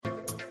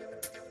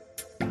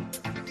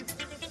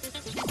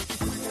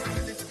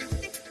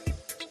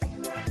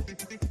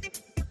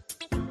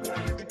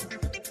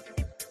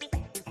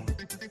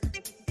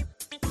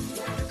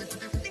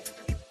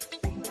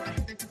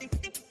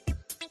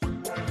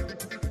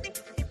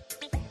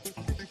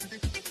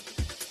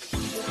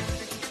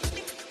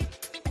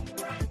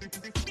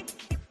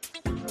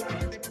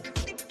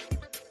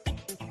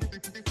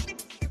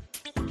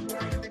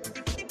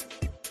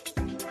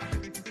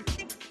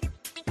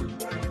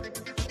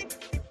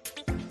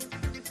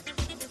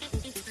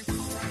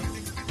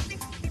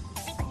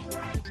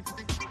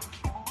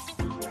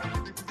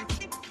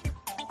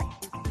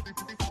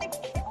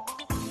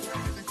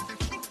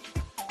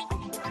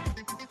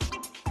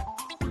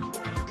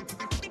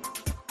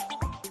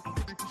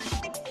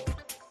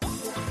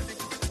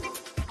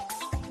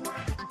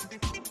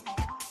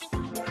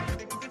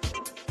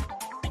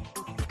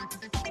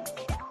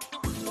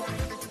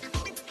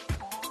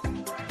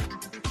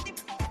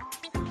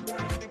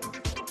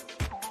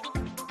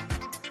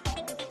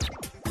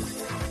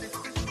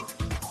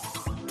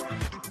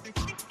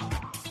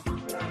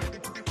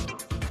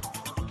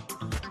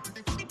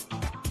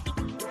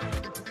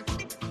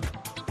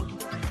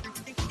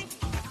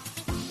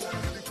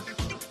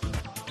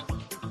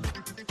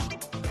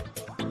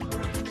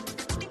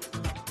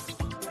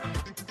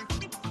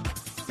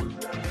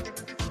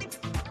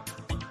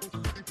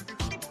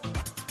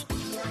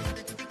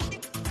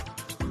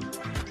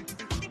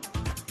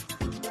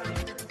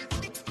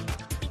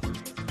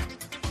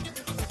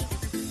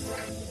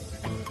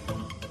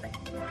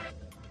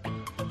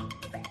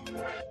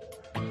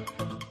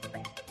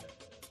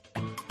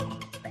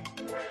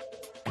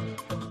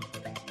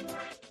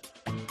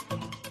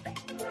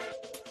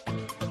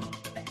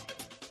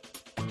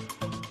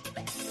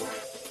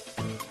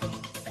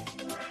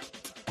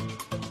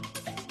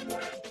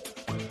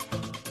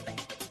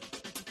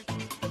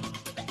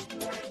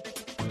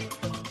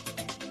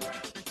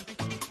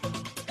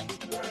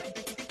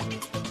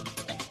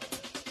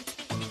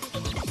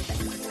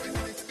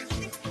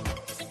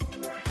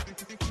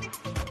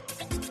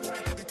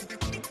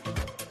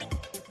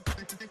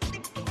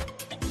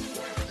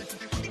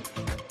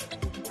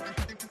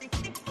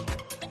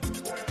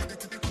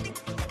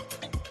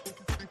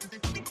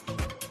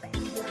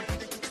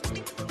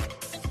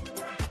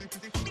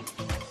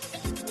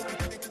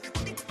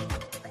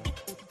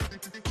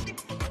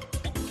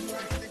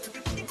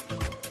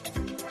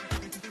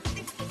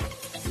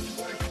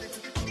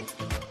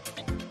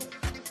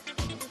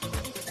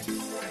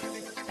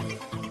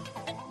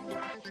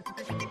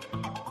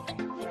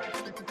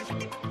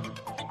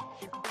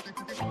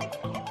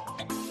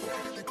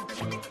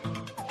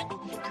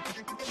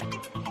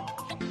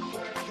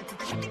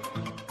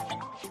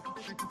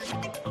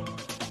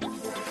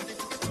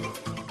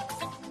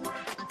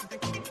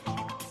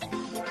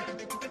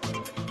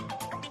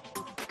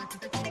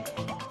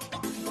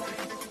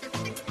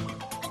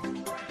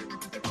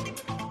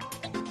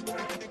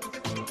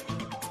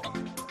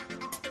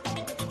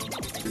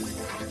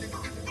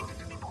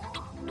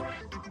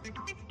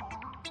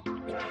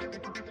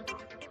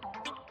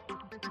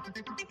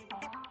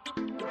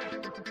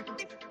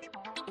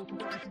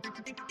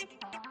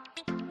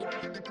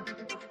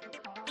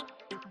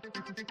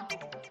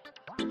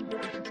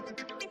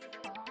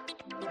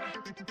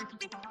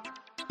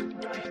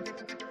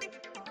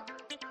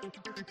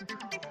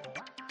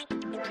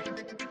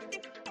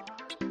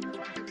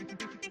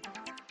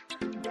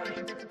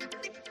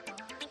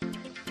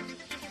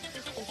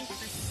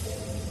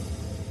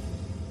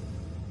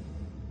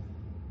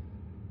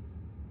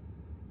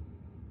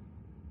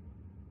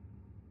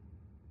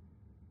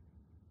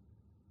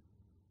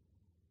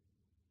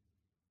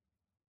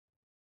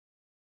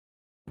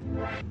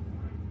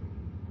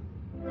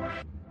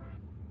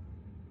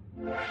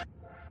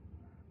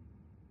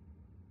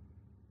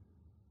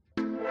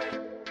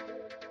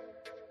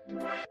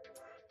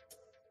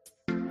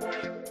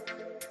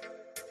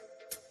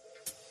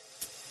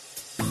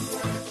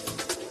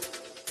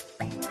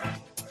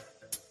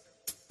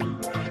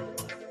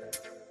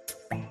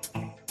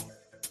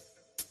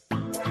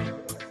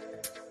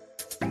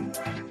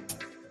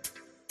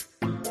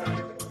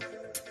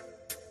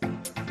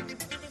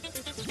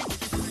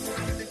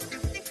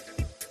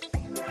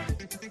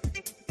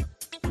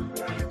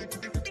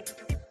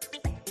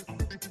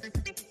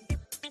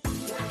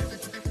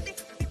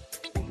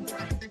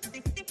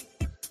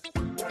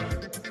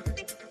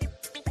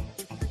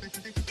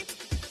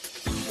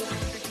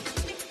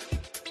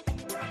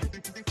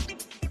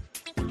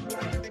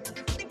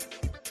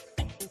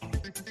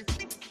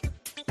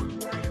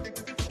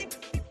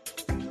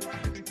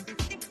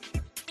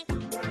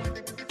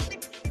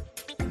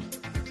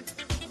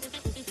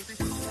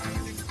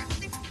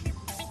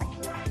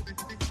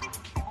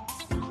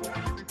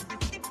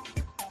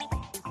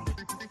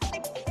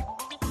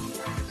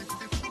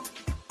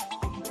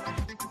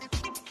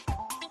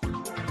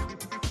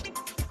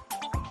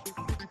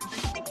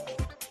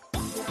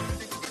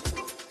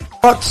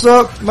What's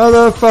up,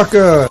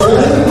 motherfucker?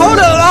 Hold on,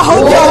 I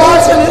hope y'all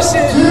watching this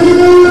shit.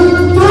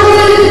 2,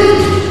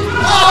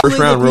 3. First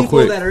round, real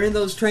quick. People that are in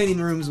those training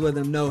rooms with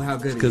him know how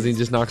good because he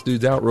just knocks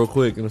dudes out real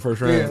quick in the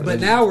first round. Yeah, but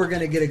now we're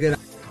gonna get a good.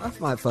 I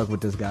might fuck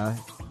with this guy.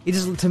 He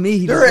just, to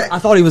me, I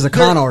thought he was a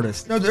con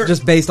artist. No,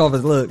 just based off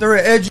his look. They're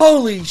edge.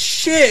 Holy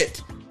shit!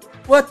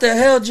 What the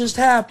hell just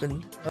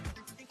happened?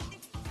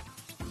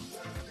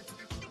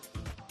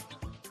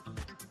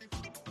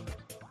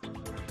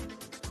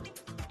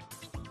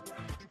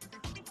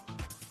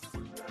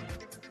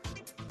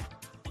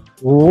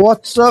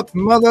 What's up,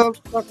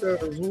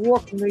 motherfuckers?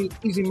 Welcome to the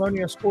Easy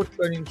Money, a sports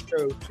betting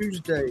show,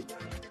 Tuesday,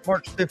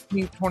 March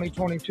 15th,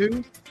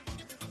 2022.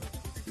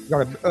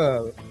 Got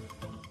a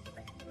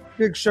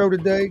big show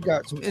today.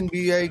 Got some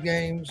NBA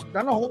games. We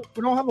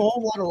don't have a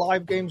whole lot of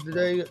live games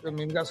today. I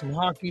mean, we got some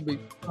hockey, but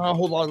not a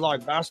whole lot of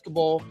live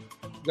basketball.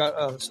 We got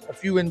a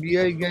few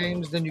NBA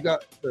games. Then you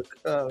got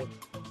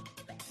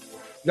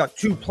got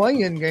 2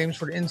 play-in games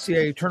for the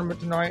NCAA tournament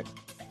tonight.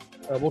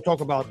 We'll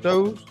talk about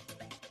those.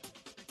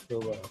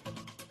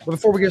 But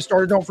before we get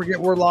started, don't forget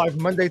we're live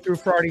Monday through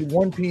Friday,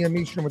 1 p.m.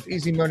 Eastern with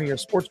Easy Money, a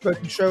sports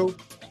betting show.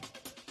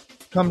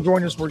 Come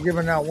join us. We're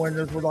giving out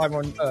winners. We're live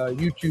on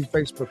YouTube,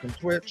 Facebook, and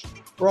Twitch.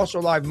 We're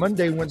also live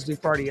Monday, Wednesday,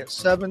 Friday at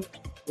 7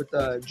 with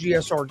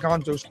GSR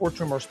Gonzo Sports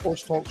Room, our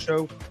sports talk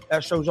show.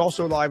 That show's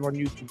also live on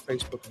YouTube,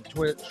 Facebook, and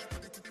Twitch.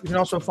 You can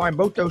also find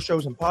both those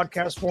shows in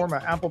podcast form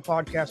at Apple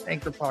Podcasts,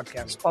 Anchor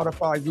Podcasts,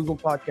 Spotify, Google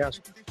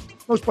Podcasts.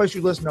 Most places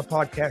you listen to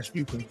podcasts,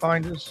 you can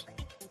find us.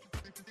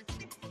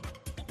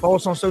 Follow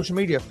us on social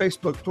media,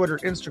 Facebook, Twitter,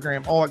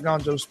 Instagram, all at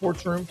Gonzo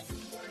Sports Room.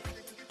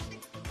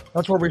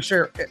 That's where we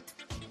share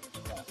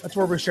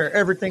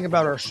everything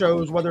about our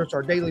shows, whether it's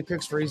our daily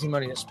picks for Easy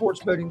Money, a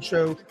sports betting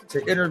show,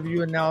 to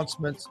interview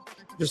announcements,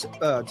 just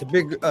to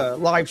big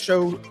live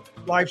stream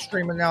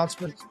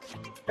announcements.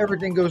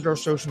 Everything goes to our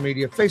social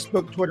media,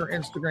 Facebook, Twitter,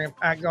 Instagram,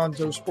 at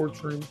Gonzo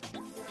Sports Room.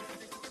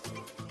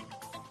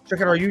 Check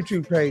out our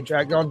YouTube page,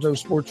 at Gonzo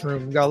Sports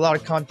Room. We've got a lot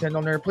of content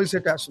on there. Please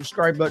hit that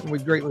subscribe button.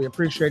 We'd greatly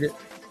appreciate it.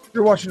 If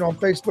you're watching on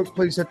Facebook,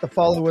 please hit the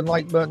follow and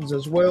like buttons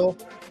as well.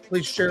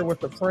 Please share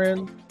with a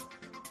friend.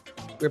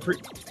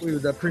 We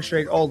would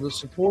appreciate all the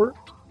support.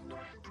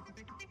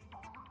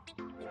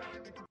 All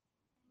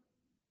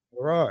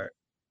right.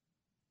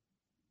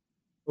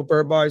 Hope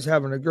everybody's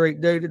having a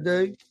great day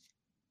today.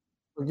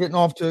 We're getting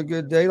off to a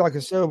good day. Like I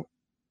said,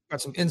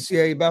 got some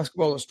NCAA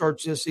basketball that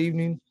starts this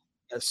evening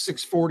at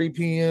 6:40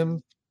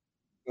 p.m.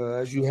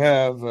 As you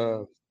have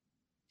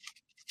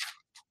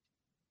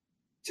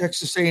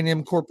Texas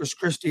A&M Corpus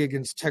Christi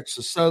against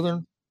Texas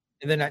Southern.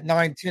 And then at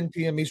 9:10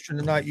 p.m. Eastern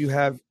tonight, you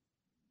have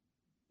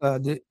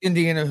the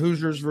Indiana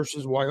Hoosiers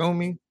versus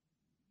Wyoming.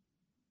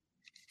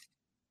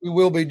 We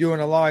will be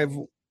doing a live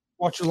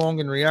watch-along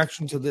in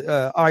reaction to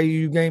the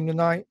IU game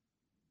tonight,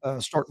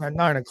 starting at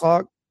 9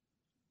 o'clock.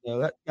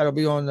 That'll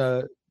be on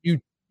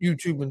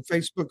YouTube and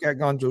Facebook at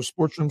Gonzo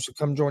Sports Room, so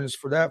come join us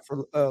for that,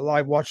 for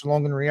live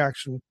watch-along in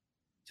reaction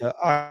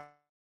to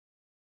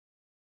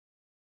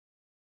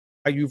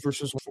IU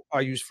versus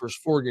IU's first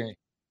 4 game.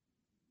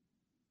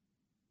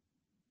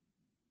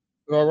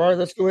 All right,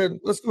 let's go ahead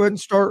and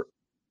start.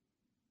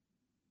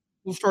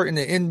 We'll start in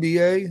the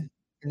NBA,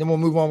 and then we'll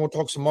move on. We'll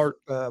talk some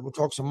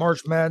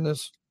March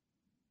Madness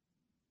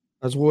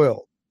as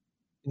well.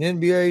 In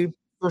the NBA,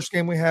 first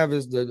game we have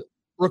is the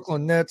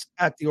Brooklyn Nets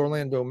at the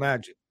Orlando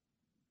Magic.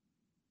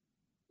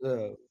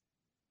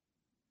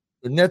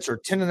 The Nets are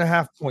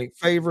 10.5-point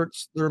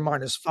favorites. They're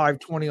minus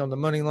 520 on the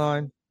money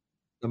line.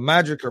 The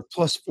Magic are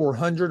plus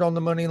 400 on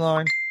the money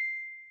line.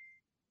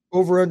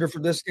 Over-under for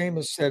this game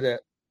is set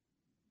at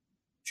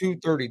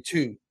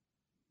 232.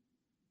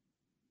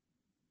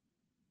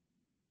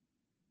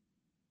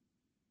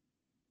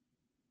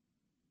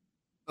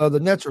 The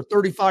Nets are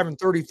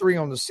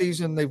 35-33 on the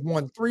season. They've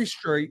won 3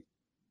 straight.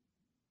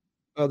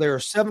 They are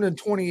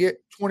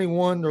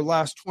 7-21 their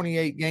last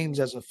 28 games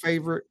as a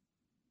favorite.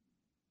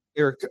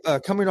 They're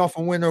coming off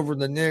a win over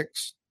the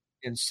Knicks,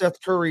 and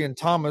Seth Curry and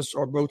Thomas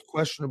are both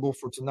questionable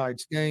for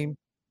tonight's game.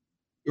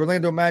 The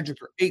Orlando Magic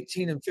are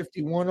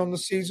 18-51 on the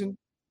season.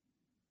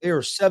 They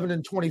are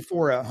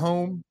 7-24 at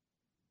home.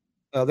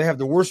 They have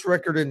the worst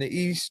record in the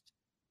East,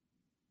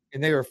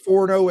 and they are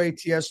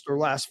 4-0 ATS their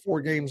last 4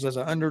 games as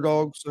an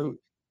underdog. So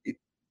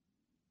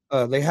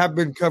they have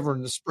been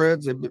covering the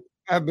spreads. They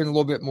have been a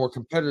little bit more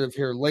competitive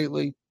here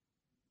lately.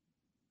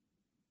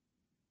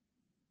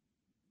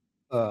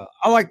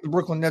 I like the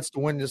Brooklyn Nets to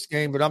win this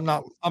game, but I'm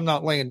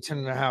not laying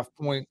 10.5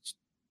 points.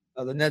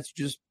 The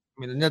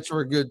Nets are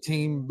a good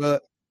team,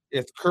 but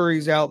if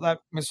Curry's out, that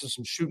misses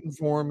some shooting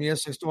for him.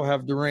 Yes, they still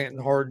have Durant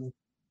and Harden.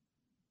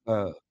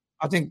 I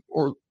think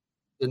the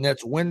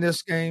Nets win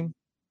this game,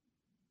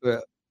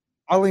 but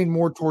I lean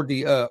more toward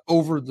the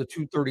over the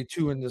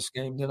 232 in this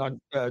game than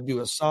I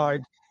do a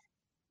side.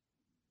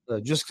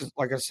 Just because,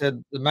 like I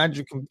said, the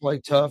Magic can play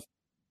tough,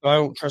 but I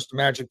don't trust the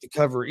Magic to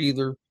cover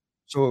either.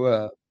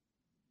 So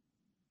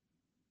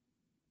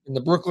in the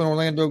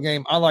Brooklyn-Orlando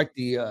game, I like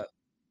the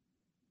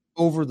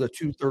over the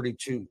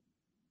 232.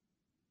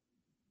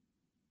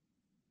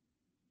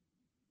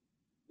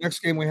 Next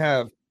game we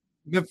have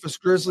Memphis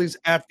Grizzlies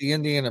at the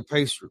Indiana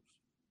Pacers.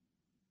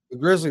 The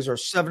Grizzlies are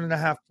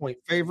 7.5-point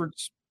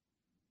favorites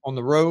on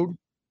the road.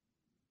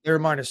 They're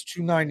minus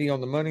 290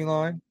 on the money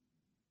line.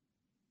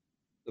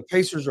 The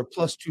Pacers are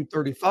plus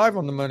 235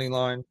 on the money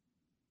line.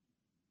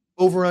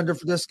 Over-under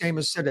for this game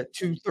is set at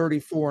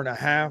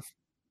 234.5.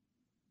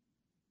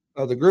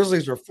 The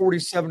Grizzlies are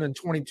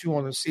 47-22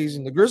 on the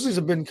season. The Grizzlies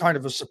have been kind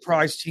of a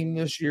surprise team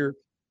this year.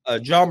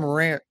 Ja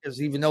Morant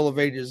has even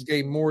elevated his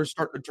game more,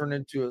 starting to turn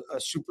into a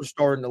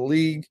superstar in the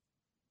league.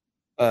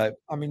 There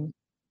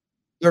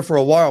for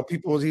a while,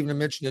 people was even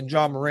mentioning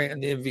Ja Morant in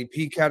the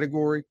MVP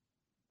category.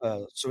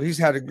 So he's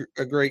had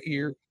a great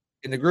year.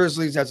 And the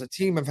Grizzlies, as a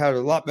team, have had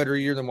a lot better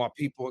year than what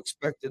people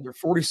expected. They're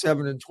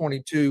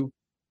 47-22.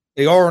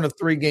 They are on a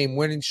 3-game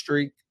winning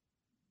streak.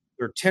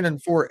 They're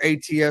 10-4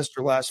 ATS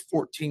their last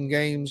 14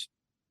 games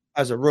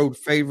as a road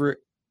favorite.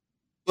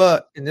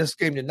 But in this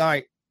game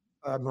tonight,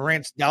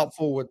 Morant's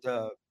doubtful with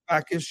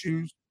back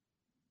issues.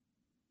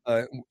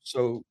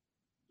 So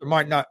there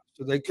might not.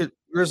 So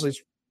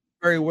Grizzlies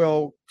very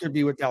well could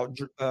be without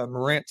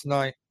Morant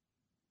tonight.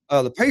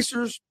 The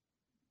Pacers,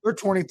 they're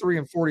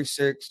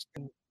 23-46.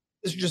 And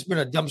this has just been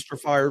a dumpster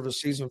fire of a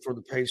season for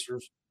the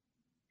Pacers.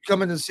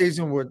 Coming into the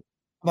season with,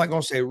 I'm not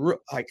going to say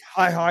like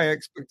high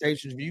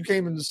expectations, but you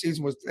came into the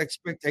season with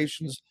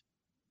expectations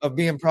of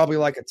being probably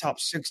like a top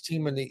 6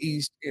 team in the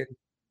East and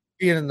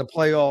being in the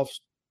playoffs.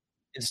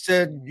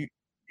 Instead, you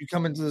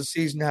come into the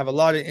season, have a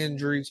lot of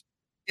injuries,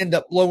 end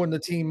up blowing the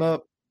team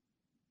up,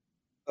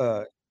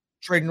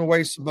 trading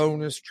away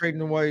Sabonis,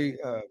 trading away,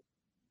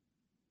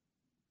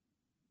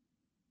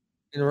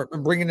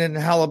 bringing in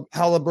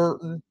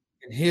Halliburton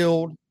and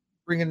Hield,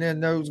 bringing in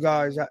those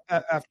guys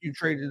after you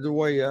traded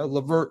away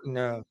LeVert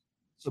and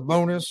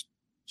Sabonis.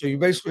 So you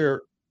basically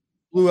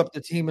blew up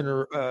the team and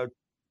are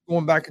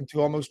going back into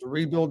almost a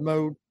rebuild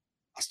mode.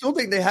 I still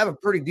think they have a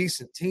pretty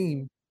decent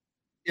team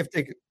if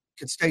they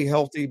could stay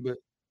healthy, but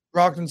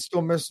Brogdon's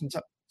still missing,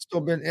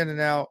 still been in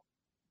and out.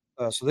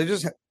 So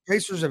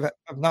Pacers have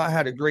not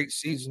had a great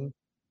season.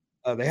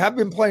 They have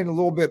been playing a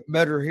little bit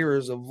better here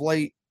as of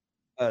late.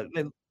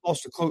 They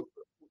lost a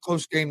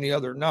close game the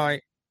other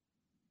night.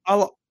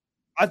 I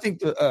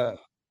think I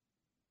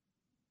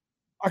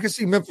can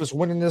see Memphis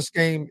winning this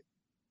game,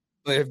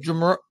 but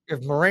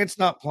if Morant's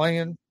not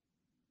playing,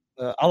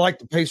 I like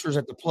the Pacers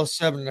at the plus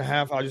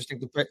 7.5. I just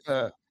think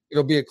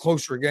it'll be a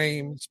closer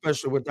game,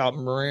 especially without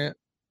Morant.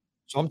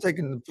 So I'm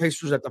taking the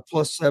Pacers at the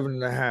plus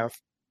 7.5.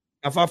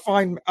 Now, if I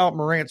find out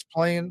Morant's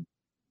playing,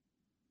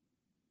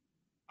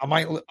 I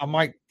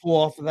might pull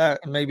off of that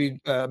and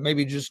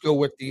maybe just go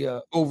with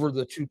the over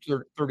the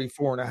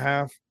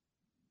 234.5.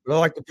 But I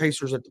like the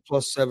Pacers at the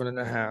plus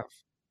 7.5.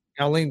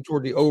 I lean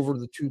toward the over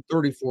the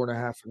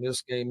 234.5 in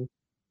this game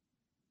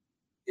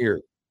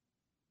here.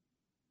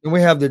 Then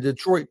we have the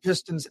Detroit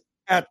Pistons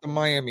at the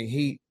Miami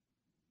Heat.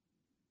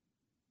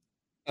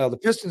 The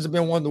Pistons have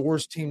been one of the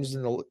worst teams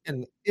in the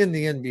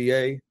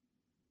NBA.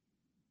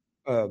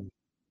 The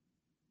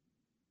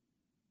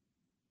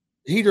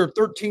Heat are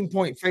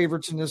 13-point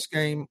favorites in this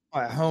game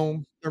at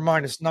home. They're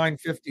minus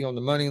 950 on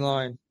the money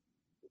line.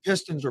 The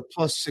Pistons are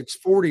plus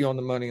 640 on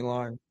the money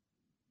line.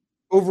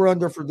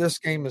 Over-under for this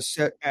game is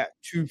set at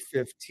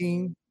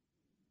 215.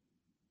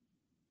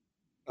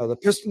 The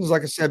Pistons,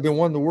 like I said, have been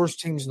one of the worst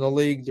teams in the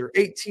league. They're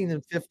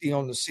 18-50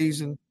 on the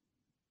season.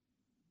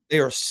 They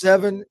are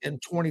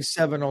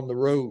 7-27 on the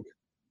road.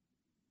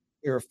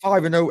 They're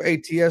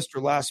 5-0 ATS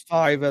their last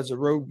 5 as a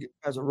road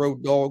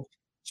dog.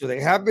 So they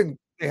have been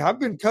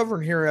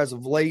covering here as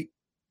of late.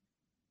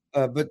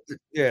 But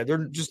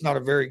they're just not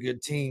a very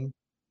good team.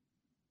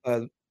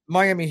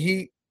 Miami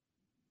Heat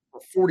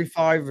are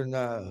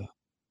 45-24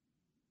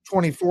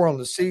 on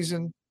the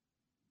season.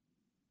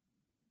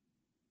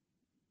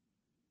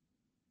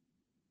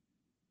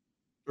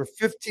 They're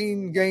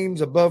 15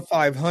 games above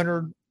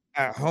 500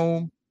 at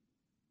home.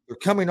 They're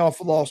coming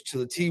off a loss to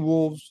the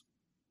T-Wolves,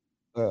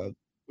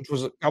 which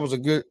was a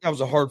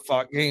hard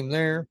fought game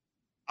there.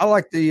 I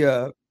like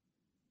the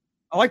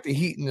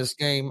Heat in this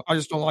game. I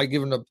just don't like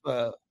giving up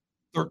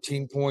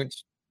 13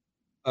 points,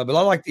 but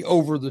I like the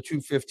over the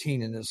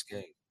 215 in this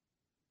game.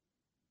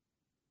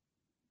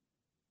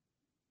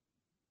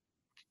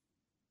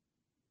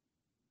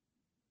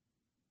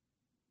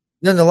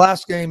 Then the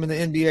last game in the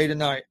NBA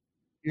tonight,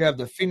 you have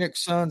the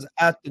Phoenix Suns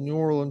at the New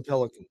Orleans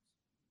Pelicans.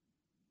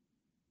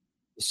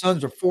 The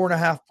Suns are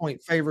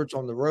 4.5-point favorites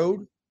on the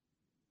road.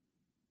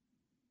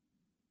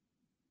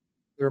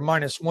 They're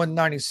minus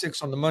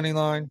 196 on the money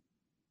line.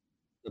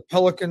 The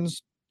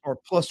Pelicans are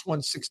plus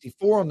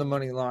 164 on the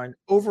money line.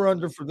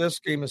 Over-under for this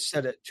game is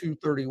set at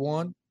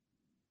 231.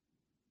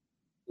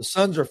 The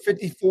Suns are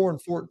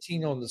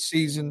 54-14 on the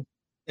season.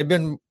 They've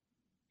been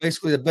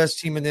basically the best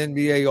team in the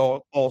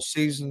NBA all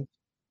season.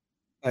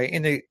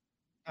 They've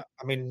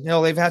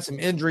had some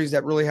injuries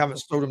that really haven't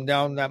slowed them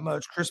down that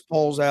much. Chris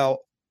Paul's out.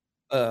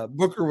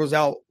 Booker was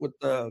out with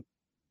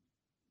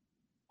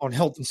on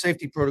health and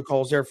safety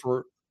protocols there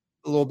for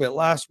a little bit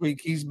last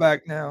week. He's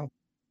back now.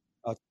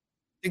 I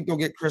think they'll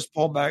get Chris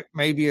Paul back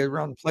maybe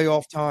around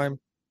playoff time.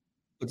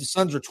 But the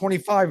Suns are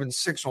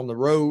 25-6 on the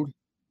road,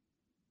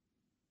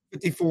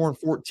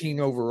 54-14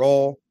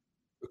 overall.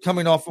 They're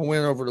coming off a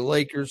win over the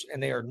Lakers,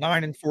 and they are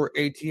 9-4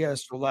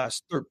 ATS for the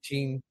last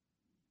 13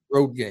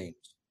 road games.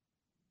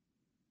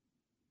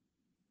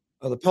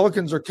 The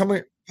Pelicans are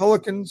 28-40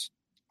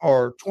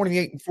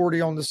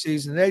 on the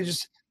season.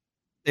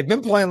 They've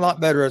been playing a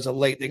lot better as of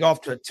late. They got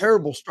off to a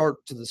terrible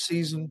start to the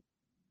season,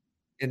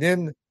 and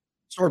then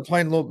started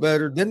playing a little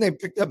better. Then they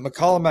picked up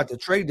McCollum at the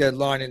trade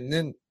deadline,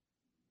 and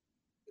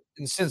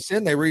since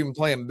then they were even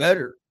playing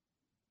better.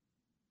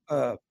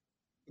 They're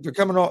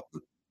coming off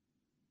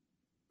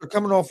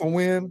a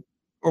win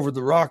over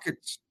the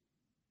Rockets.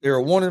 They're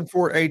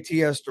 1-4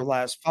 ATS their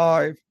last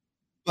 5,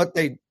 but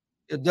it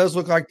does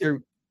look like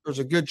there's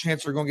a good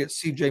chance they're going to get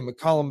CJ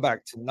McCollum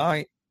back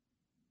tonight.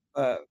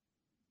 I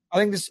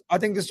think this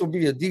will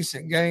be a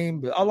decent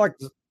game, but I like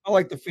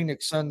the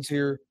Phoenix Suns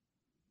here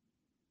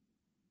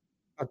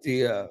at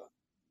the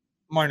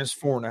minus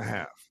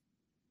 4.5.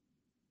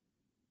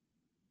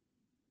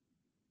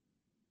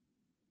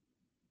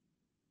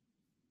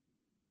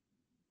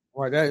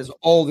 All right, that is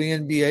all the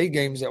NBA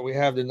games that we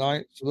have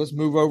tonight. So let's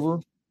move over.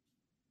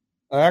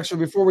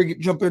 Actually, before we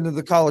jump into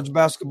the college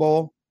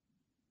basketball,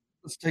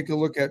 let's take a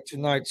look at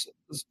some of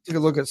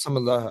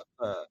the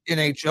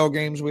NHL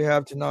games we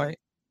have tonight.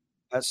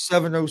 At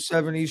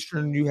 7:07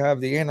 Eastern, you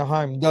have the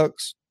Anaheim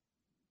Ducks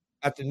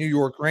at the New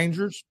York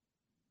Rangers.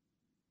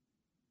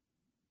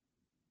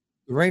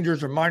 The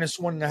Rangers are minus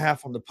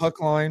 1.5 on the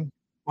puck line,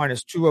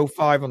 minus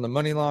 205 on the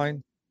money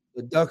line.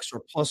 The Ducks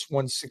are plus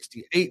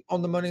 168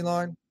 on the money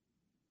line.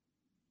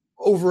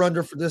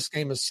 Over-under for this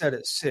game is set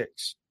at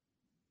 6.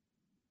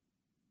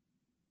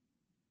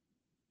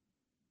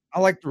 I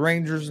like the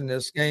Rangers in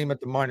this game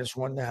at the minus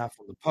 1.5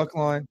 on the puck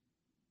line.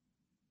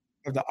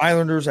 I have the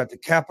Islanders at the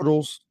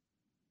Capitals.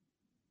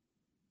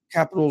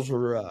 Capitals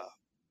are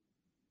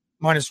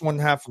minus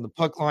 1.5 on the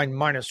puck line,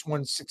 minus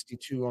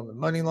 162 on the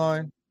money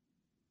line.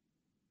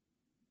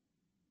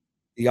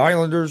 The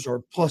Islanders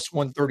are plus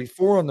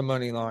 134 on the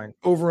money line.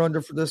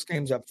 Over-under for this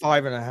game is at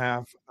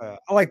 5.5.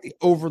 I like the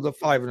over the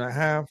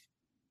 5.5.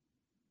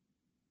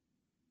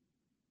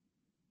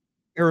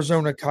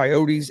 Arizona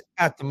Coyotes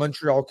at the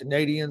Montreal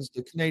Canadiens.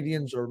 The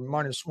Canadiens are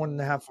minus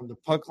 1.5 on the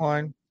puck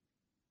line,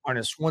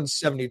 minus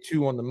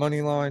 172 on the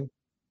money line.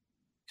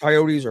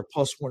 Coyotes are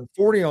plus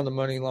 140 on the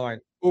money line.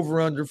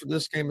 Over-under for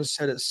this game is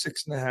set at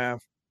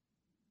 6.5.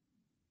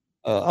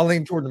 I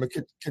lean toward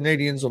the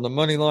Canadiens on the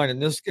money line in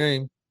this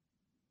game.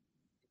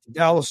 The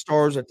Dallas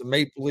Stars at the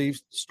Maple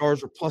Leafs. The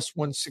Stars are plus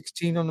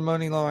 116 on the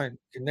money line.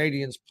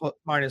 Canadiens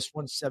minus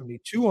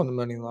 172 on the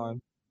money line.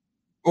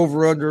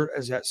 Over-under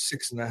is at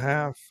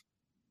 6.5.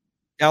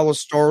 Dallas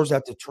Stars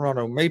at the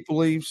Toronto Maple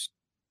Leafs.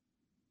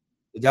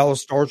 The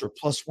Dallas Stars are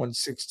plus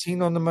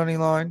 116 on the money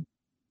line.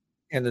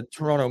 And the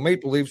Toronto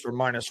Maple Leafs are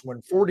minus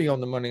 140 on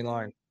the money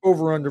line.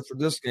 Over-under for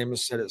this game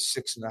is set at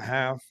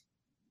 6.5.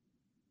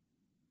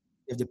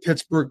 You have the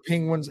Pittsburgh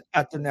Penguins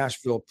at the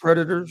Nashville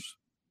Predators.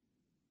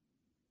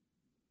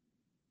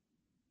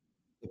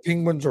 The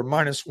Penguins are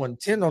minus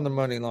 110 on the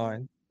money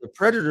line. The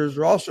Predators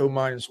are also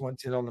minus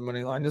 110 on the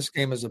money line. This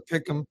game is a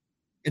pick 'em,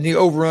 and the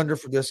over-under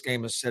for this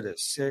game is set at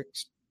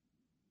 6.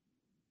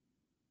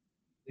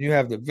 You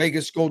have the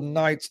Vegas Golden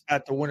Knights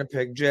at the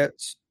Winnipeg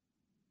Jets.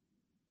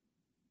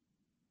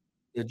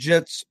 The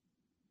Jets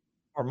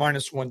are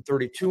minus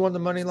 132 on the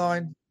money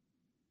line.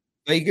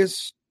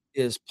 Vegas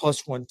is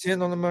plus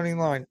 110 on the money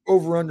line.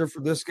 Over under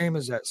for this game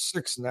is at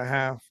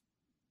 6.5.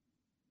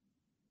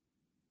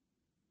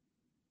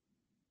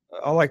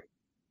 I like.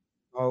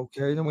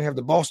 Okay, then we have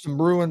the Boston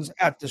Bruins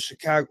at the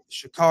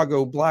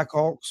Chicago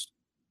Blackhawks.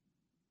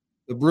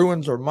 The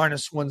Bruins are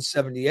minus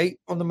 178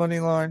 on the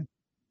money line,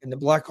 and the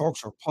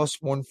Blackhawks are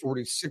plus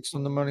 146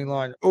 on the money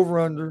line.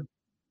 Over under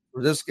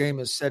for this game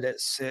is set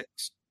at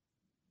 6.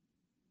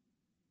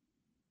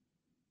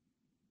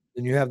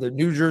 Then you have the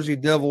New Jersey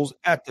Devils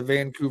at the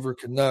Vancouver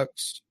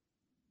Canucks.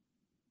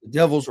 The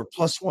Devils are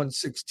plus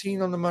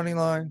 116 on the money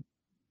line.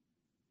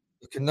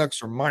 The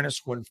Canucks are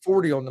minus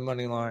 140 on the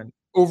money line.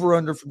 Over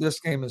under for this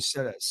game is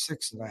set at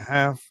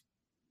 6.5.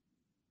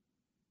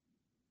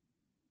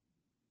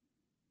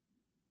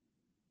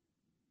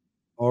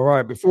 All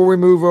right, before we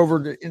move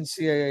over to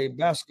NCAA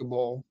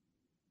basketball,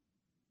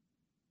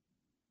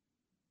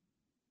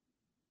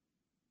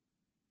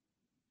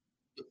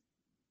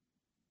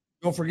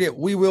 don't forget,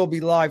 we will be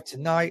live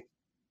tonight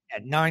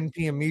at 9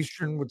 p.m.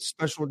 Eastern with a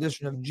special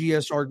edition of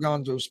GSR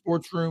Gonzo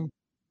Sports Room,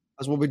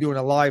 as we'll be doing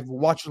a live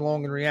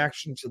watch-along and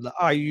reaction to the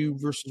IU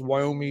versus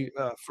Wyoming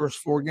first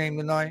 4 game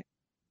tonight.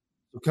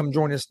 So come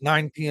join us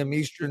 9 p.m.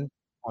 Eastern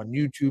on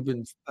YouTube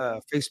and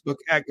Facebook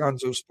at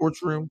Gonzo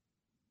Sports Room,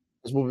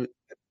 as we'll be,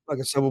 like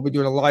I said, we'll be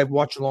doing a live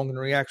watch-along and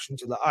reaction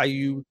to the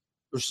IU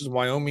versus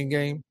Wyoming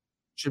game.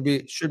 Should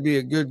be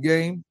a good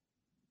game.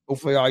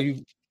 Hopefully IU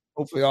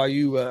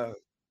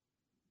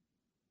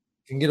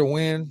can get a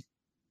win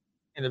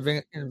and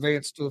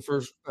advance to the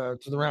first to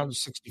the round of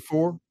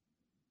 64.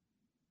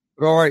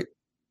 But all right,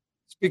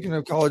 speaking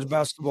of college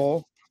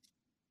basketball,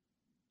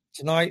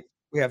 tonight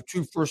we have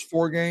 2 first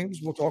 4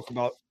 games. We'll talk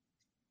about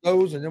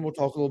those, and then we'll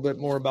talk a little bit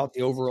more about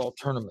the overall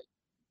tournament.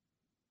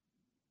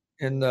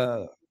 In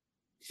the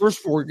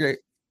first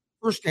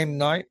game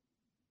tonight,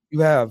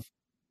 you have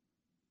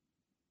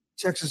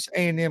Texas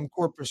A&M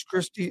Corpus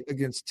Christi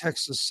against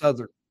Texas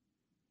Southern.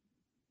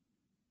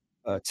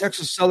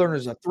 Texas Southern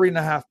is a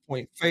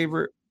 3.5-point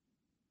favorite,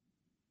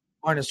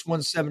 minus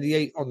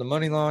 178 on the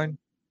money line.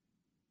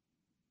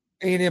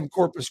 A&M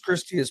Corpus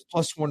Christi is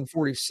plus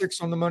 146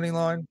 on the money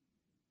line.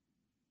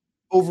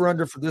 Over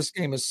under for this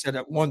game is set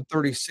at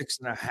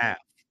 136.5.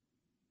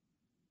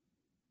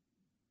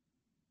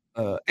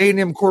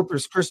 A&M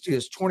Corpus Christi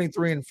is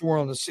 23-4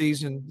 on the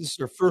season. This is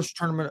their first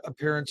tournament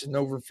appearance in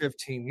over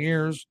 15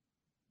 years.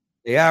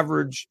 They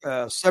average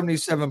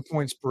 77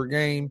 points per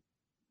game,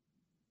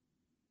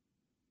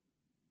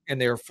 and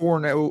they are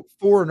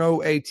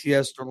 4-0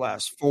 ATS their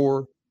last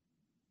 4.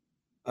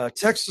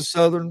 Texas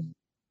Southern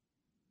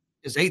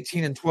is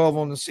 18-12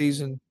 on the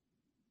season.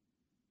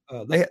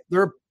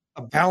 They're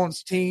a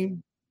balanced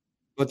team,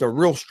 but they're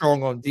real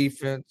strong on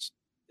defense.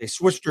 They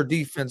switch their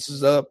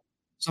defenses up.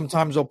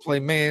 Sometimes they'll play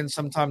man,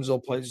 sometimes they'll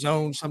play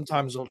zone,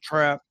 sometimes they'll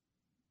trap.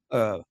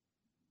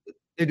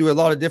 They do a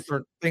lot of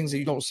different things that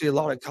you don't see a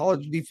lot of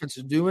college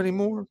defenses do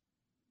anymore.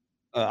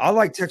 I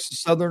like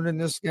Texas Southern in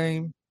this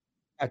game.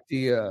 At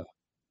the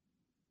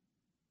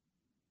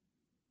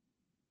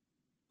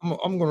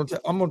I'm going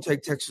to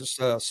take Texas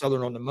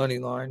Southern on the money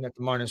line at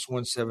the minus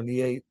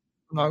 178.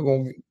 I'm not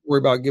going to worry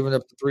about giving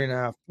up the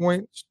 3.5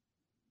 points.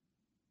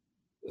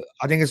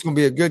 I think it's going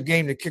to be a good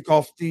game to kick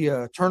off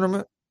the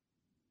tournament.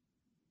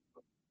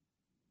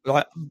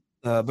 But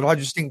I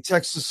just think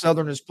Texas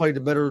Southern has played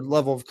a better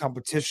level of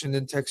competition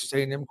than Texas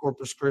A&M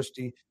Corpus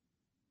Christi,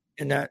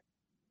 and that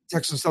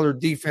Texas Southern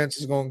defense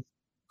is going to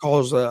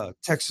cause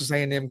Texas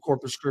A&M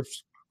Corpus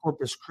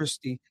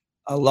Christi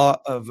a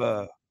lot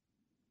of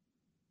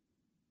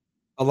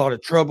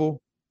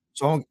trouble.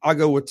 So I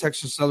go with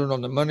Texas Southern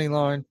on the money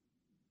line,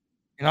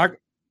 and I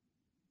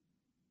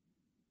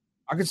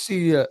could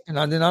see,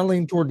 and then I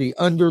lean toward the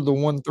under the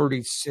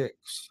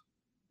 136.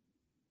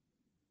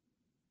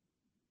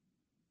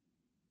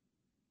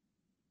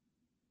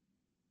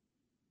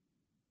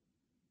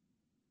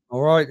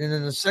 All right, and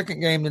in the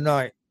second game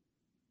tonight,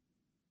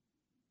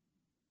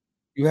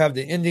 you have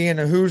the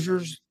Indiana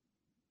Hoosiers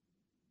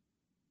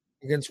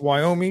against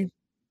Wyoming.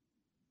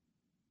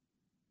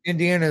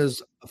 Indiana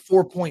is a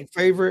 4-point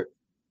favorite.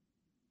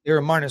 They're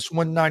a minus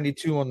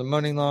 192 on the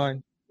money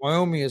line.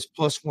 Wyoming is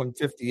plus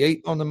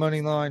 158 on the money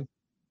line.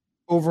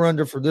 Over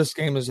under for this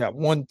game is at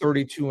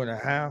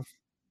 132.5.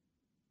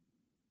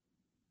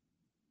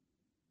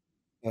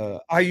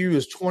 IU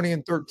is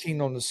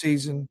 20-13 on the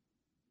season.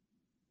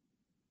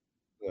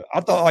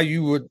 I thought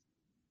IU would.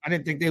 I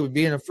didn't think they would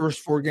be in the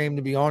first 4 game,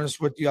 to be honest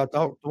with you. I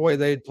thought the way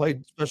they had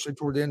played, especially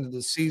toward the end of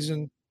the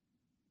season,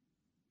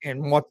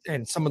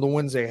 and some of the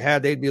wins they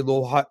had, they'd be a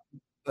little hot.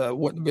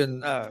 Wouldn't have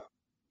been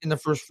in the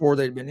first 4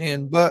 they'd been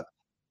in, but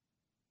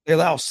they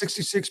allow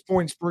 66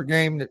 points per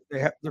game.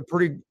 They're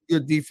pretty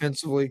good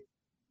defensively.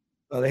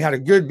 They had a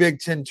good Big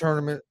Ten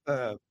tournament.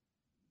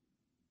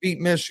 Beat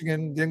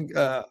Michigan, then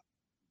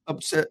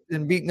upset,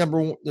 then beat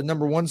the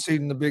number 1 seed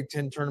in the Big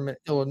Ten tournament,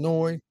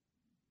 Illinois,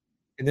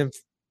 and then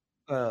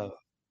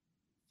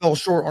fell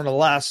short on the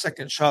last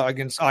second shot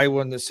against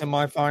Iowa in the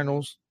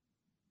semifinals.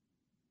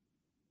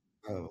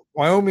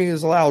 Wyoming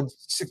has allowed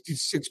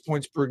 66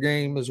 points per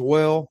game as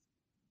well.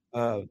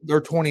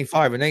 They're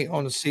 25-8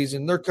 on the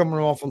season. They're coming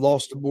off a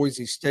loss to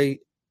Boise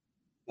State.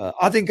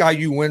 I think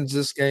IU wins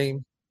this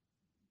game.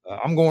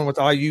 I'm going with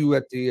IU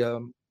at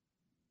the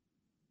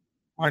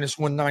minus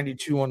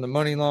 192 on the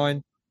money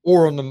line,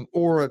 or at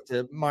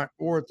the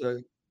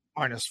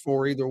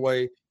 -4. Either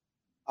way,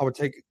 I would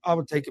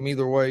take them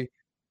either way.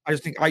 I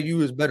just think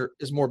IU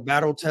is more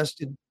battle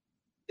tested.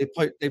 They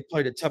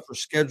played a tougher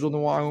schedule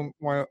than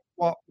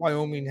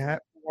Wyoming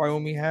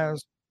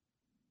has.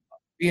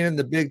 Being in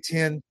the Big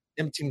Ten,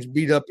 them teams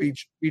beat up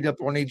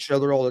on each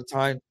other all the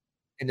time,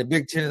 and the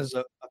Big Ten is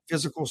a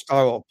physical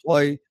style of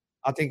play.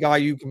 I think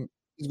IU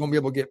is going to be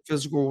able to get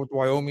physical with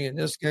Wyoming in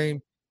this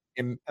game,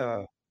 and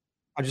I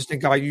just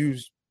think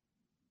IU's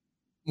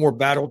more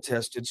battle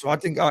tested. So I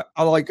think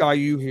I like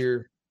IU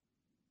here.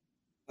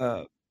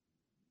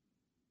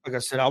 Like I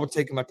said, I would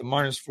take them at the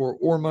 -4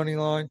 or money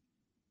line.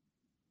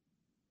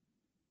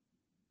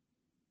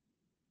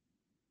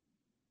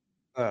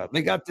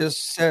 They got this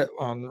set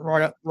on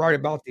right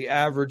about the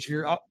average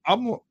here. I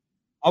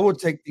would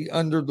take the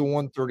under the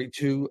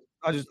 132.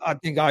 I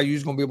think IU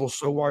is going to be able to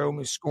slow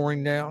Wyoming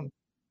scoring down.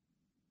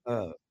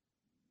 I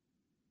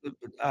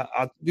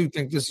do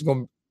think this is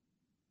going to.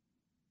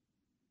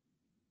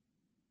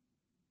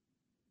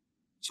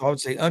 So I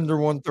would say under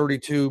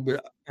 132,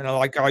 and I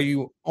like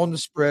IU on the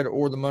spread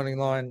or the money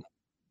line.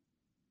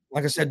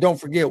 Like I said, don't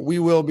forget, we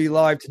will be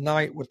live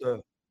tonight with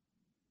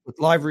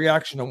live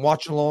reaction and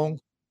watch along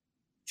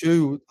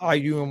to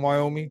IU and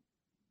Wyoming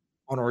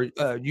on our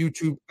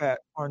YouTube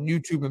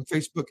and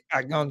Facebook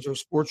at Gonzo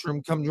Sports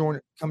Room. Come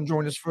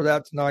join us for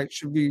that tonight.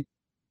 Should be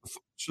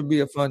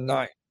a fun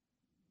night.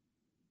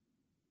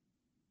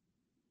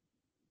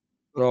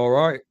 But all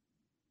right.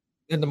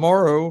 Then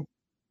tomorrow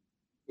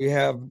we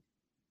have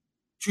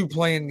two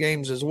playing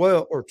games as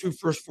well, or two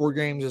first four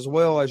games as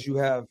well, as you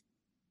have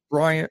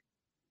Bryant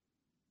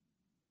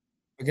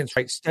against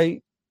Wright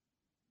State.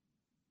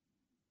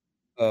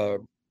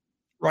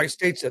 Wright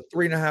State's a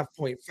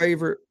 3.5-point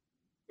favorite.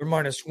 They're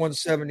minus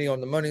 170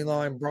 on the money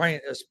line.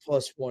 Bryant is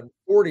plus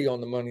 140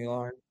 on the money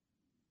line.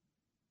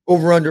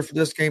 Over under for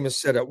this game is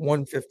set at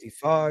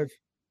 155.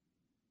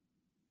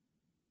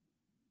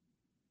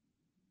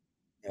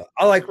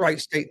 I like Wright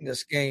State in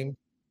this game,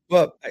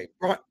 but hey,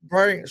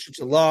 Bryant shoots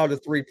a lot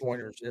of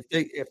 3-pointers.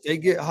 If they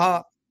get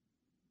hot,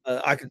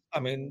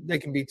 they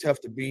can be tough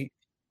to beat.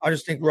 I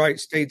just think Wright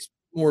State's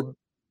a little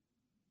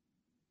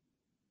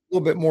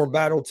bit more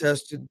battle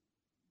tested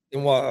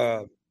than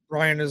what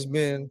Bryant has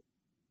been.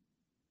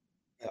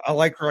 I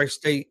like Wright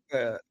State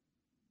at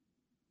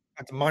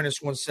the minus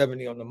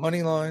 170 on the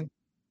money line,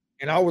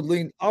 and I would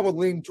lean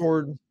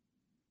toward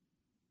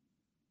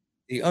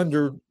the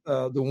under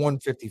the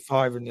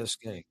 155 in this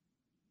game.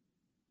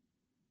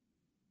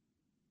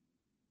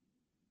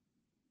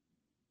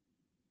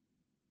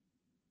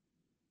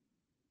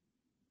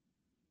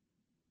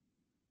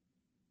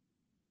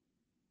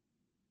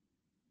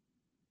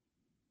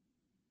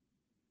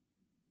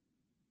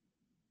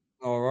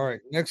 All right.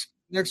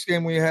 Next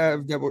game we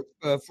have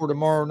for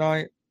tomorrow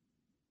night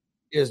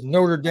is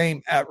Notre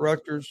Dame at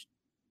Rutgers.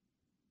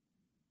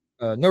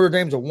 Notre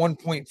Dame's a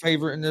 1-point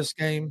favorite in this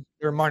game.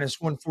 They're minus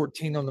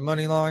 114 on the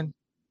money line.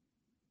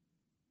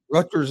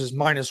 Rutgers is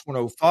minus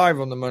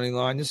 105 on the money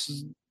line.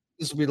 This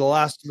will be the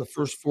last of the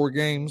first four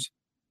games.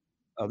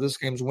 This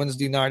game's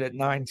Wednesday night at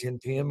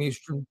 9:10 p.m.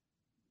 Eastern.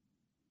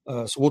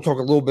 So we'll talk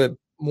a little bit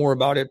more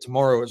about it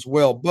tomorrow as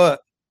well.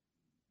 But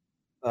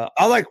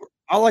I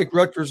like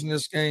Rutgers in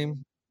this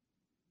game.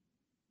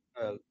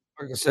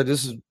 Like I said,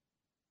 this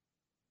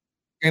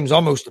game's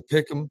almost a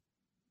pick 'em.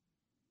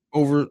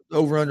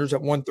 Over-unders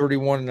at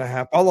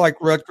 131.5. I like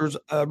Rutgers.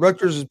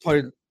 Rutgers has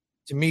played,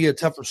 to me, a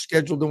tougher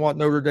schedule than what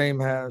Notre Dame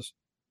has.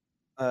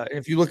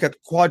 If you look at the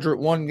quad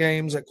one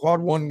games,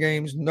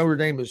 Notre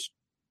Dame is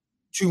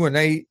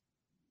 2-8,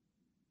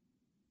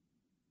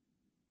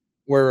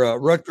 where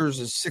Rutgers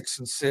is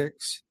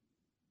 6-6.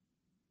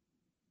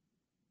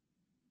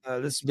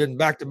 This has been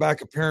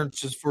back-to-back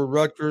appearances for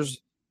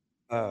Rutgers.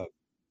 And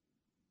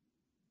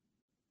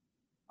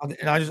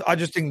I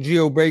just think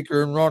Geo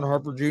Baker and Ron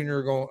Harper Jr.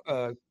 are going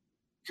to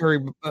carry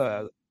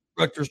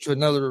Rutgers to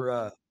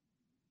another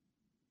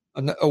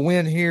a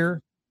win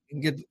here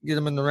and get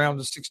them in the round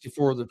of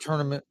 64 of the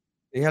tournament.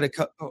 They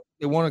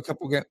won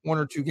one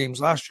or two games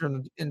last year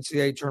in the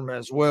NCAA tournament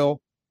as well.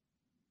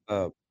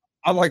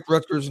 I like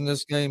Rutgers in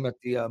this game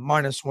at the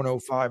minus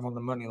 105 on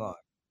the money line.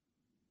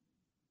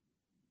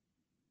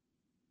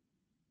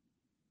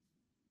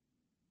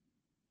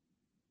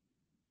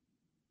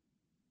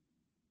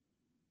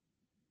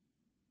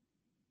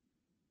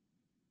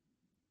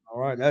 All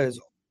right,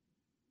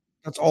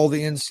 that's all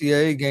the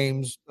NCAA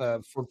games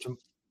for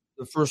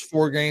the first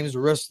four games. The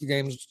rest of the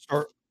games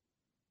start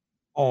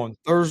on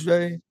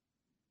Thursday.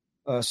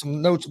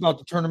 Some notes about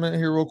the tournament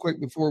here real quick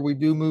before we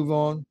do move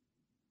on.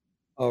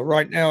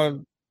 Right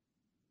now,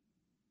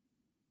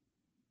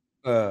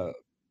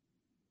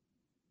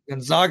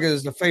 Gonzaga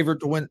is the favorite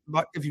to win.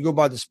 If you go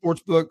by the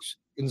sports books,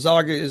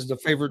 Gonzaga is the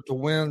favorite to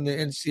win the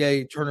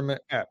NCAA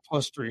tournament at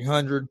plus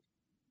 300.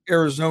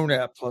 Arizona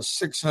at plus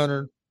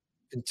 600.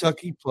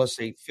 Kentucky plus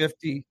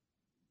 850,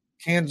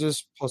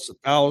 Kansas plus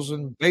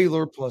 1,000,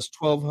 Baylor plus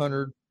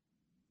 1,200,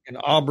 and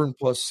Auburn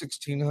plus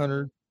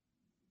 1,600.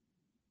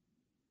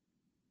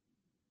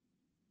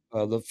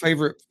 The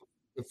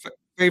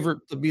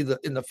favorite to be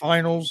in the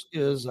finals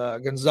is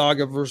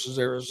Gonzaga versus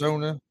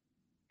Arizona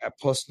at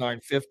plus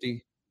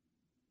 950.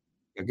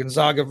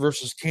 Gonzaga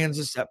versus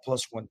Kansas at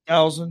plus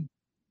 1,000.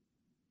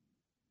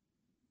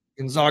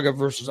 Gonzaga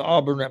versus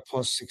Auburn at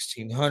plus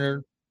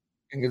 1,600.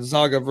 And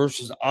Gonzaga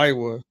versus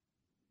Iowa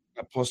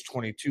at plus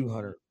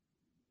 2,200.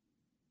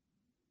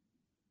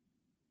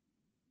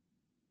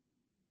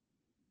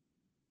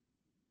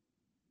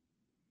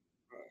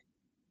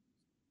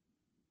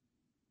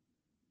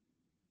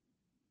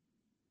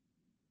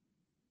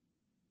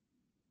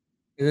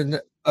 And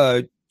then,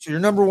 so your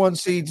number one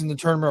seeds in the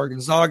tournament are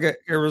Gonzaga,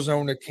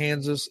 Arizona,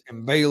 Kansas,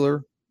 and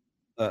Baylor.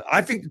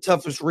 I think the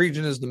toughest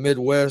region is the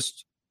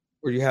Midwest,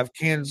 where you have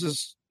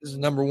Kansas is the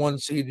number one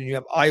seed, and you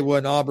have Iowa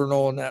and Auburn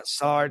all on that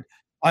side.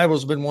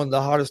 Iowa's been one of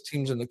the hottest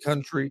teams in the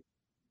country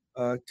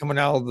coming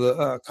out of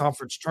the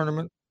conference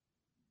tournament.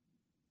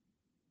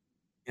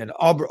 And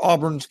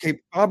Auburn's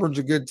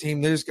a good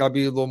team. They just got to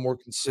be a little more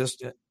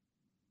consistent.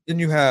 Then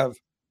you have,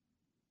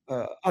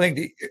 I think,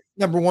 the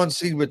number one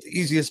seed with the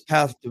easiest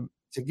path to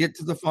get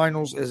to the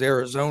finals is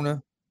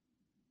Arizona.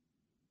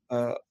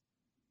 A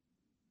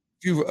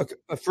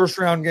first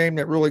round game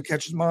that really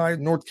catches my eye: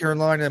 North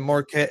Carolina and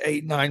Marquette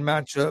 8-9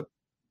 matchup.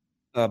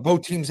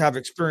 Both teams have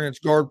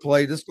experienced guard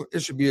play. This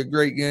should be a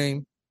great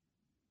game.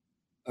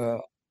 I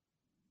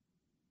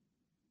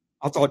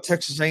thought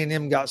Texas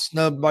A&M got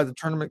snubbed by the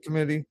tournament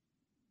committee,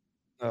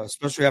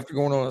 especially after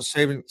going on a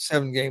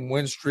 7-game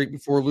win streak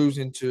before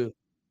losing to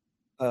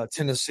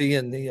Tennessee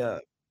in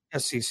the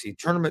SEC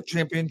tournament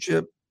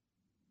championship.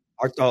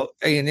 I thought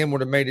A&M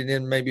would have made it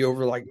in maybe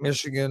over like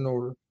Michigan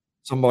or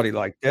somebody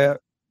like that.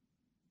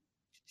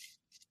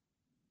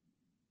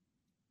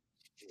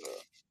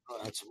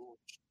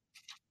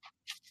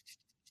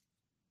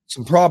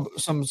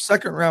 Some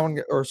second round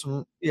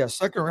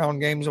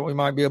games that we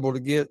might be able to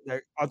get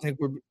that I think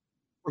we're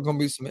going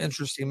to be some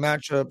interesting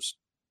matchups.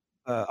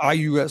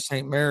 IU at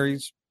St.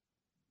 Mary's,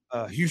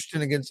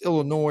 Houston against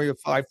Illinois, a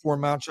 5-4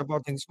 matchup. I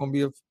think it's going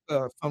to be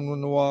a fun one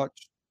to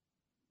watch.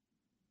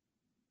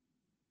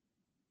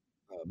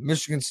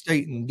 Michigan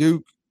State and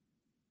Duke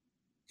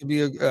could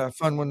be a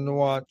fun one to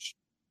watch.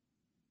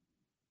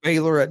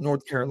 Baylor at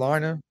North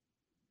Carolina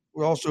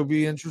will also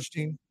be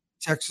interesting.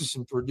 Texas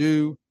and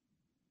Purdue,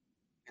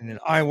 and then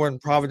Iowa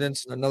and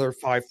Providence in another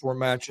 5-4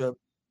 matchup.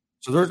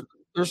 So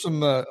there's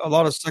some a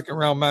lot of second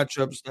round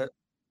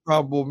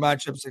probable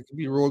matchups that could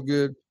be real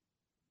good.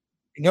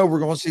 We're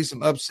going to see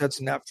some upsets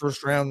in that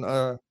first round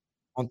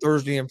on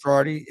Thursday and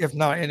Friday, if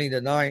not any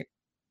tonight.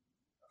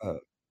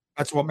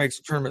 That's what makes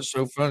the tournament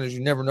so fun, is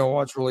you never know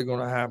what's really going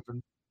to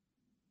happen.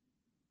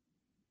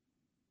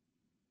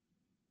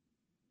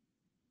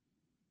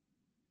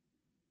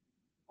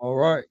 All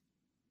right.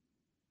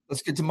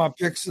 Let's get to my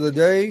picks of the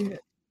day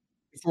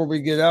before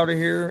we get out of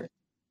here.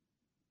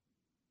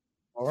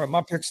 All right,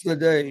 my picks of the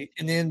day.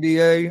 In the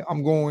NBA,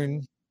 I'm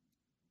going...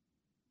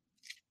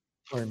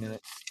 Wait a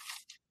minute.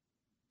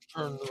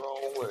 Turn the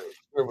wrong way.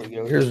 There we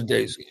go. Here's the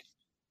day's game.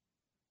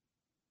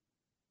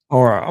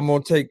 All right, I'm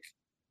going to take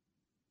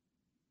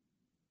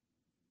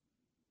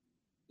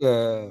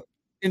the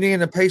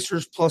Indiana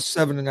Pacers plus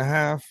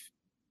 7.5.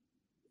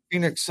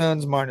 Phoenix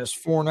Suns minus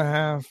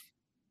 4.5.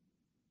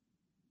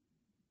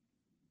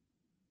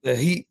 The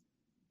Heat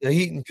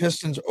and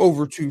Pistons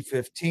over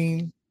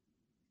 215.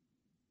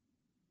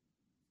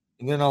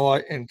 And then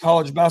in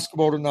college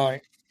basketball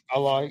tonight, I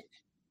like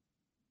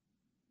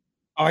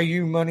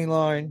IU money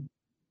line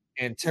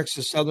and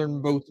Texas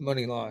Southern both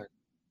money line.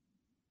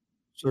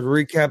 So to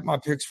recap my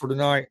picks for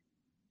tonight: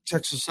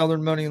 Texas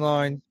Southern money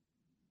line,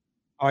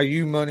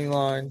 IU money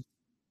line,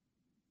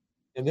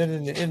 and then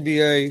in the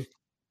NBA,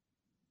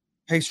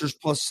 Pacers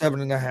plus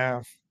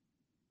 7.5,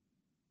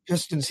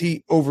 Pistons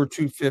Heat over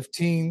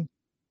 215,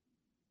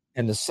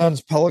 and the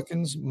Suns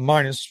Pelicans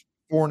minus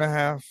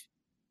 4.5.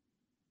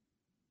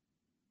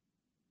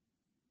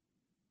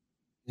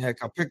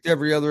 Heck, I picked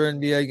every other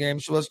NBA game,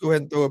 so let's go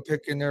ahead and throw a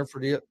pick in there for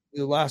the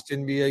last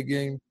NBA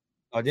game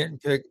I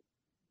didn't pick.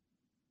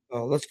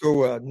 Let's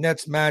go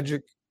Nets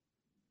Magic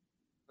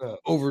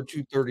over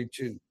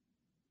 232.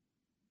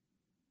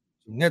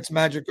 So Nets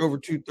Magic over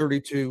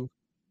 232,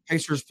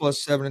 Pacers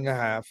plus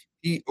 7.5,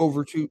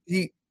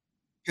 Heat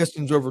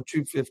Pistons over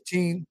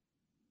 215,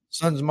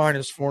 Suns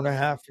minus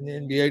 4.5 in the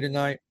NBA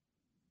tonight.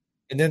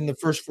 And then the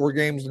first 4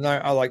 games tonight,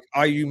 I like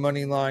IU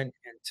money line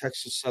and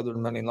Texas Southern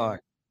money line.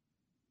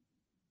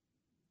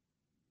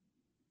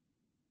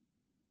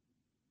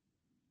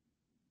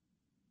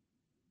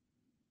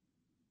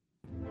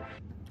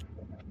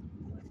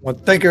 I want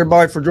to thank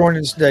everybody for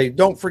joining us today.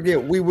 Don't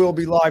forget, we will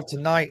be live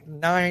tonight,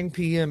 9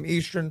 p.m.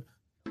 Eastern,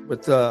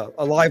 with a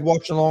live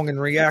watch along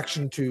and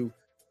reaction to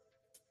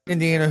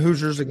Indiana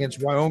Hoosiers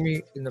against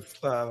Wyoming in the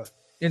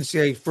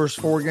NCAA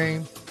First 4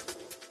 game.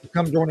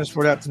 Come join us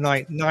for that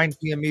tonight, 9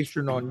 p.m.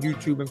 Eastern on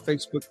YouTube and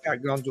Facebook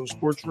at Gonzo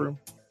Sports Room.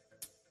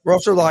 We're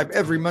also live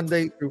every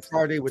Monday through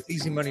Friday with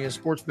Easy Money and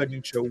Sports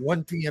Betting Show,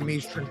 1 p.m.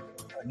 Eastern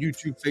on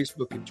YouTube,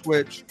 Facebook, and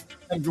Twitch.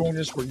 Come join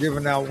us. We're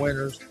giving out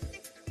winners.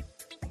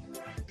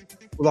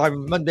 We're live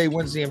Monday,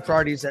 Wednesday, and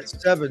Fridays at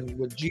 7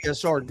 with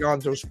GSR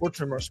Gonzo Sports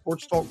Room, our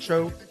sports talk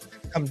show.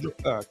 Come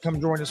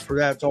join us for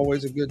that. It's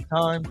always a good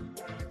time.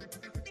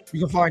 You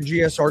can find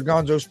GSR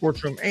Gonzo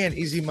Sports Room and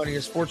Easy Money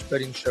and Sports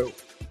Betting Show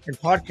in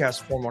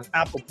podcast form on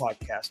Apple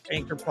Podcasts,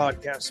 Anchor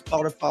Podcasts,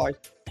 Spotify,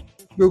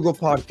 Google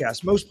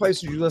Podcasts. Most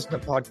places you listen to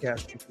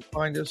podcasts, you can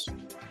find us.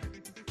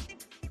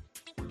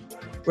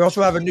 We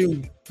also have a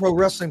new pro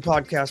wrestling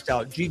podcast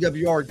out,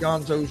 GWR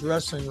Gonzo's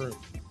Wrestling Room.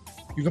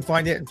 You can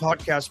find it in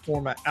podcast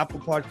format, Apple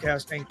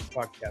Podcasts, Anchor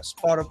Podcasts,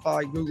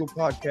 Spotify, Google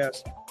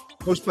Podcasts.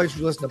 Most places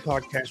you listen to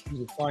podcasts,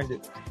 you can find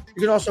it.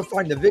 You can also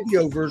find the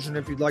video version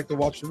if you'd like to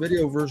watch the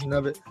video version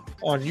of it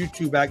on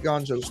YouTube at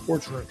Gonzo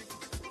Sports Room.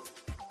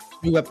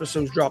 New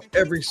episodes drop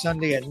every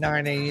Sunday at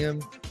 9 a.m.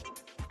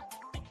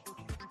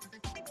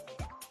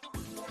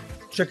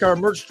 Check our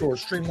merch store,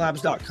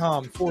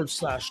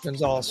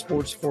 streamlabs.com/Gonzalez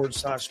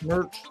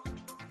Sports/merch.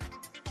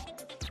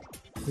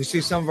 You see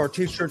some of our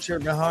t-shirts here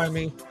behind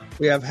me.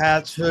 We have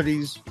hats,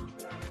 hoodies,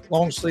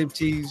 long sleeve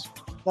tees,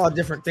 a lot of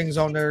different things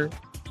on there.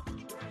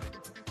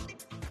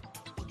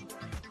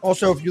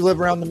 Also, if you live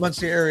around the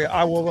Muncie area,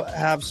 I will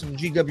have some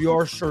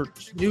GWR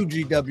shirts, new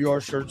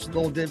GWR shirts, a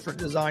little different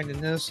design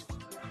than this,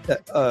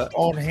 that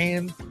on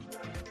hand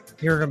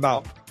here in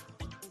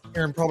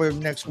probably the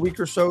next week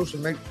or so.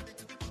 So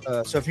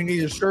if you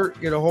need a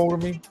shirt, get a hold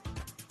of me.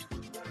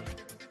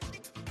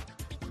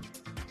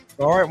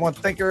 All right, I want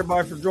to thank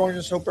everybody for joining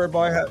us. Hope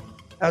everybody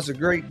has a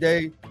great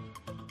day.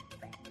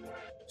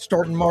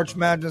 Starting March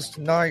Madness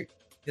tonight.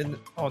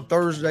 On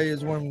Thursday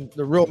is when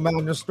the real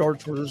madness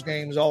starts, where there's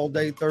games all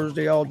day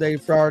Thursday, all day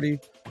Friday,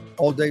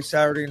 all day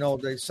Saturday, and all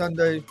day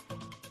Sunday.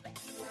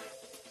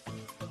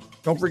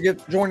 Don't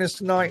forget, join us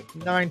tonight,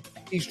 9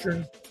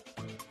 Eastern.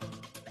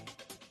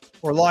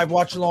 For live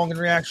watch along and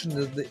reaction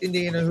to the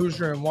Indiana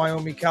Hoosier and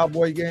Wyoming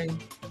Cowboy game.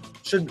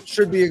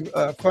 Should be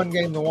a fun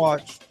game to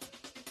watch.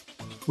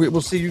 We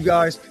will see you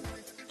guys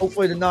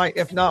hopefully tonight.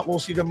 If not, we'll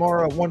see you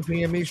tomorrow at 1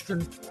 p.m.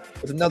 Eastern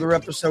with another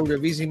episode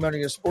of Easy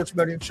Money, a sports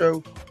betting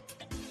show.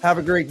 Have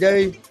a great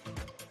day.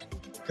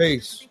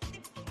 Peace.